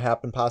could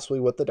happen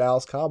possibly with the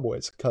Dallas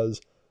Cowboys,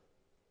 because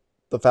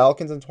the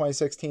Falcons in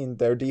 2016,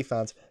 their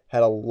defense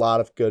had a lot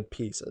of good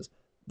pieces.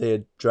 They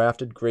had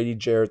drafted Grady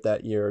Jarrett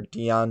that year,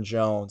 Deion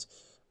Jones,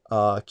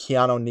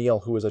 Keanu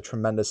Neal, who was a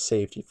tremendous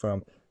safety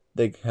from.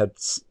 They had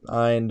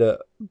signed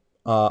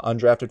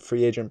undrafted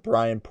free agent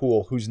Brian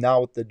Poole, who's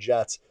now with the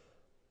Jets,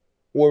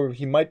 or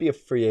he might be a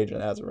free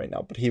agent as of right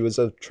now, but he was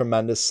a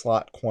tremendous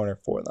slot corner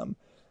for them.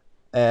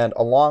 And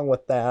along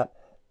with that,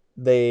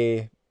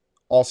 they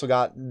also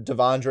got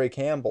Devondre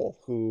Campbell,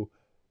 who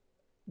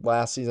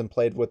last season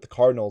played with the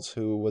Cardinals,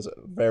 who was a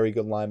very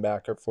good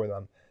linebacker for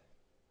them.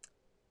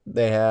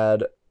 They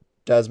had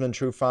Desmond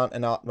Trufant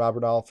and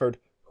Robert Alford,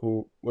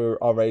 who were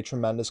already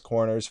tremendous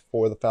corners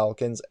for the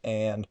Falcons,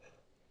 and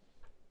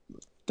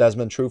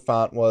Desmond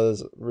Trufant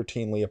was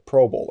routinely a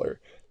Pro Bowler.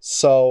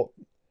 So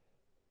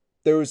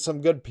there was some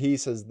good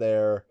pieces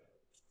there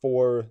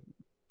for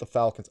the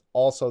Falcons.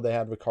 Also, they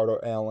had Ricardo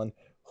Allen,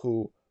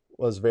 who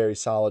was very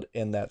solid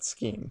in that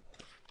scheme.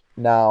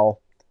 Now,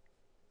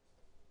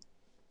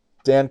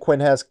 Dan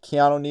Quinn has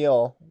Keanu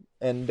Neal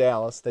in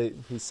Dallas.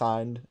 He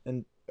signed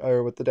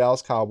with the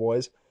Dallas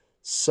Cowboys.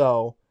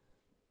 So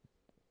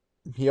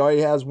he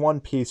already has one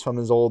piece from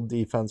his old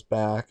defense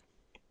back.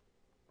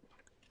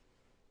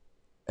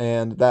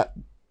 And that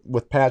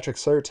with Patrick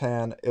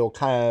Surtain, it'll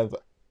kind of,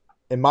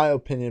 in my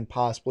opinion,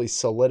 possibly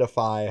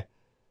solidify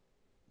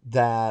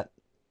that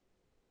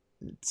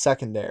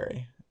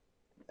secondary.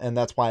 And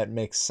that's why it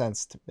makes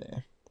sense to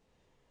me.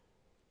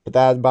 But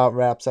that about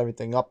wraps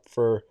everything up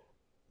for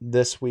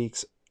this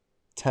week's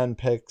 10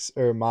 picks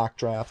or mock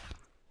draft,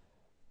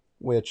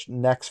 which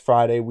next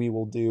Friday we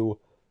will do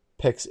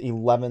picks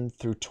 11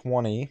 through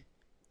 20.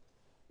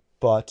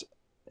 But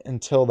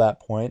until that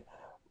point,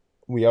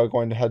 we are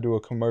going to head to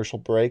a commercial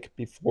break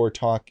before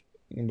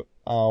talking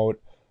about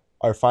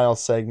our final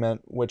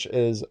segment, which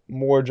is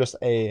more just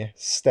a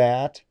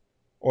stat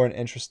or an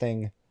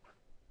interesting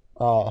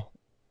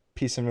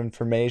piece of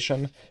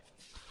information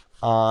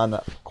on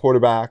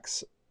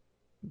quarterbacks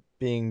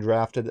being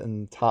drafted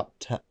in the top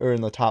 10 or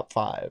in the top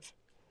 5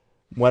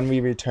 when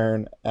we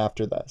return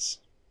after this.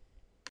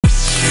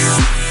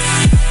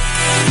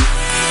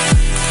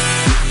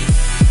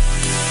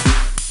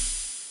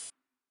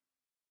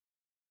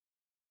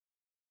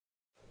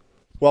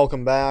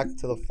 Welcome back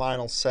to the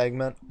final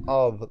segment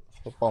of the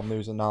Football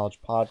News and Knowledge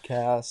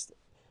podcast.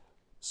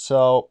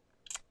 So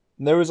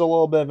there was a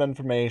little bit of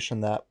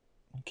information that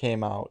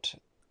came out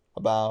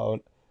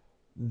about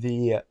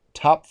the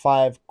top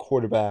 5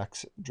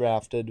 quarterbacks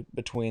drafted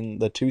between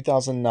the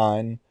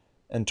 2009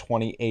 and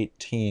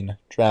 2018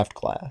 draft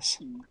class.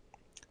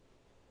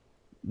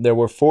 There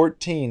were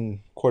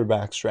 14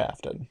 quarterbacks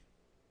drafted.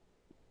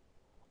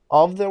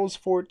 Of those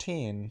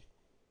 14,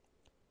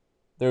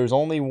 there's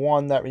only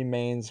one that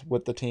remains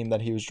with the team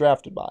that he was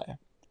drafted by,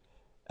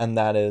 and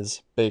that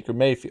is Baker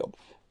Mayfield.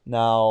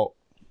 Now,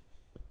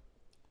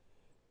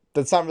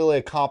 that's not really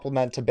a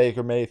compliment to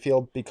Baker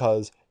Mayfield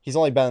because he's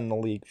only been in the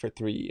league for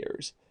 3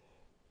 years.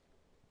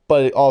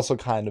 But it also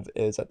kind of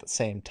is at the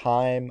same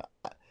time.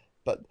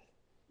 But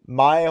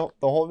the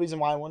whole reason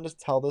why I wanted to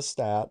tell this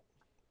stat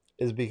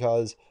is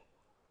because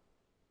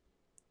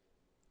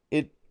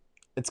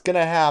it's going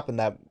to happen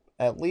that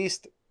at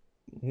least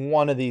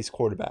one of these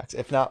quarterbacks,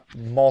 if not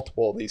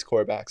multiple of these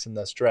quarterbacks in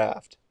this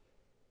draft,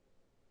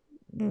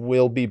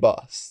 will be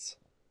busts.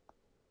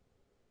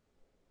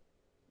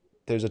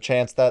 There's a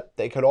chance that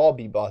they could all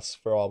be busts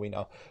for all we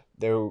know.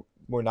 There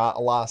were not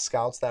a lot of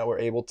scouts that were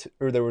able to,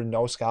 or there were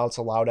no scouts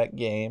allowed at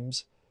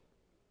games.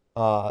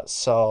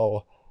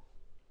 So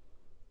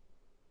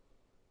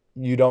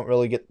you don't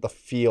really get the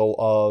feel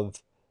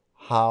of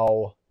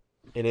how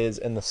it is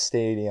in the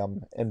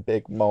stadium in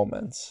big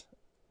moments.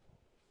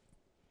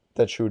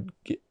 That you would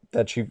get,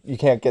 that you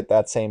can't get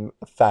that same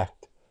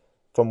effect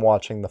from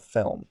watching the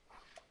film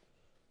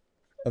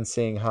and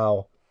seeing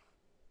how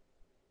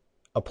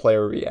a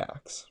player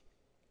reacts.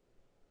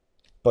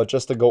 But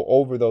just to go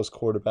over those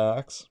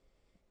quarterbacks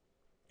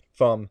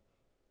from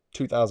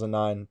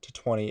 2009 to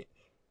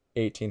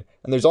 2018,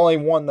 and there's only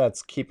one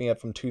that's keeping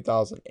it from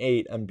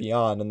 2008 and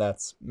beyond, and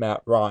that's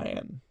Matt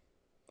Ryan.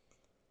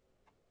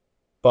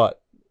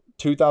 But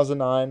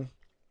 2009,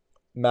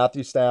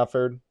 Matthew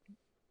Stafford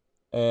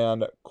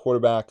and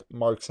quarterback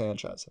Mark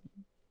Sanchez,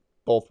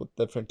 both with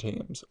different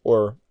teams,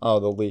 or out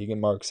of the league in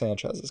Mark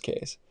Sanchez's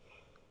case.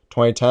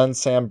 2010,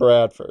 Sam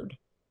Bradford.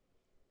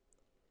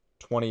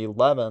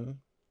 2011,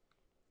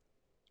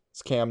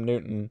 it's Cam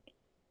Newton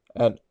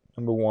at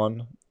number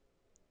 1.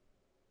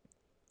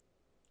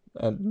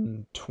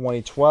 And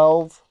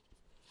 2012,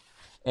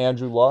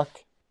 Andrew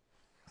Luck,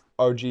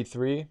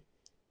 RG3.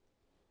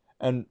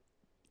 And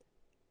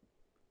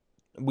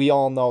we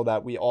all know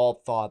that we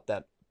all thought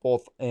that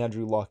both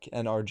Andrew Luck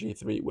and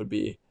RG3 would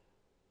be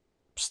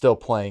still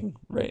playing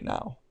right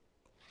now.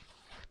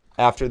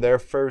 After their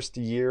first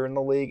year in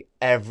the league,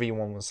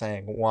 everyone was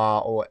saying,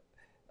 wow,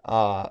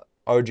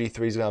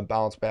 RG3 is going to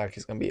bounce back.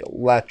 He's going to be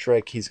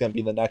electric. He's going to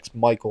be the next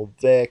Michael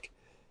Vick.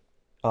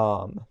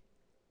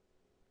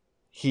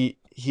 He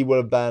he would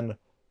have been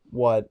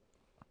what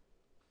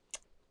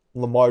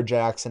Lamar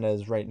Jackson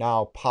is right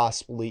now,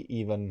 possibly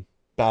even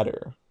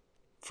better,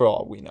 for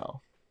all we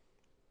know.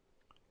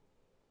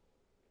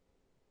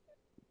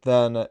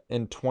 Then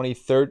in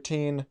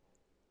 2013,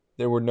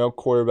 there were no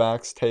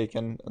quarterbacks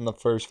taken in the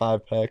first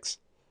 5 picks.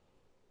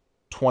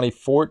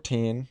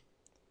 2014,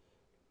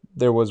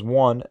 there was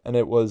one, and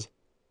it was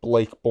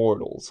Blake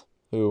Bortles,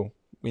 who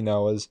we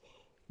know is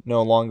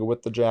no longer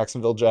with the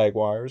Jacksonville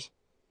Jaguars.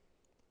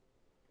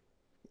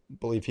 I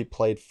believe he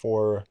played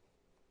for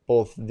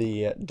both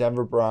the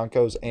Denver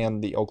Broncos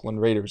and the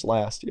Oakland Raiders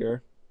last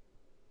year,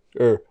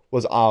 or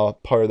was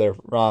part of their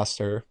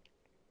roster.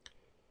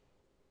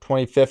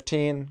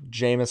 2015,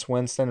 Jameis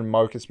Winston and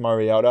Marcus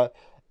Mariota.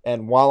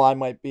 And while I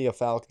might be a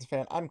Falcons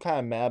fan, I'm kind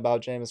of mad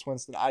about Jameis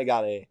Winston. I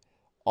got a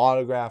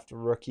autographed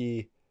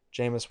rookie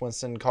Jameis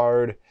Winston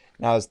card,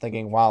 and I was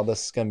thinking, wow,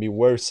 this is going to be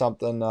worth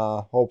something,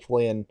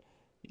 hopefully in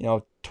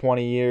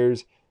 20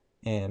 years.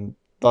 And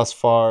thus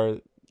far,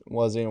 it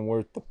wasn't even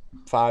worth the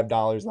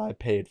 $5 that I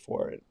paid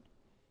for it.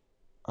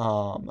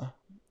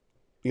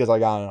 Because I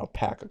got a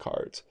pack of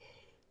cards.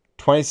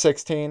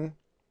 2016,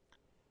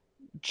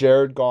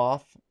 Jared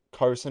Goff,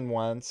 Carson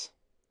Wentz,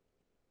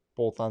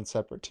 both on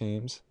separate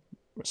teams,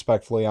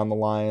 respectfully on the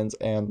Lions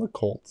and the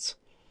Colts.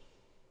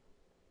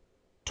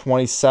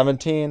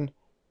 2017,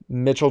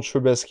 Mitchell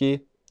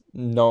Trubisky,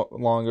 no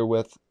longer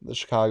with the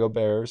Chicago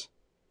Bears.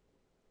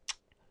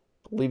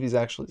 I believe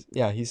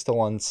he's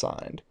still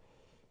unsigned.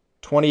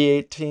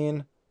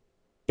 2018,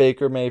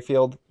 Baker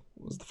Mayfield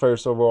was the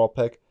first overall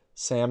pick.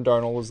 Sam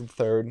Darnold was the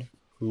third,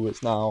 who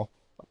is now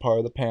a part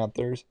of the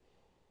Panthers.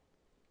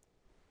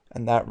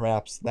 And that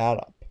wraps that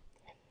up.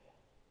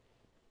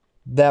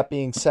 That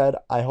being said,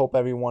 I hope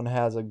everyone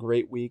has a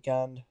great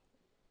weekend.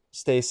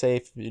 Stay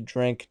safe. If you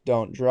drink,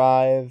 don't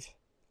drive.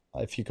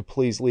 If you could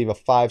please leave a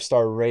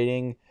 5-star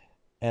rating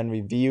and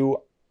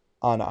review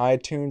on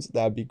iTunes,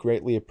 that would be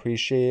greatly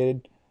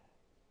appreciated.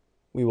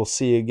 We will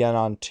see you again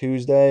on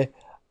Tuesday.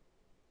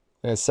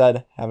 Like I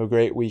said, have a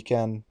great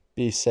weekend.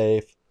 Be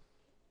safe.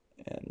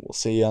 And we'll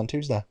see you on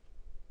Tuesday.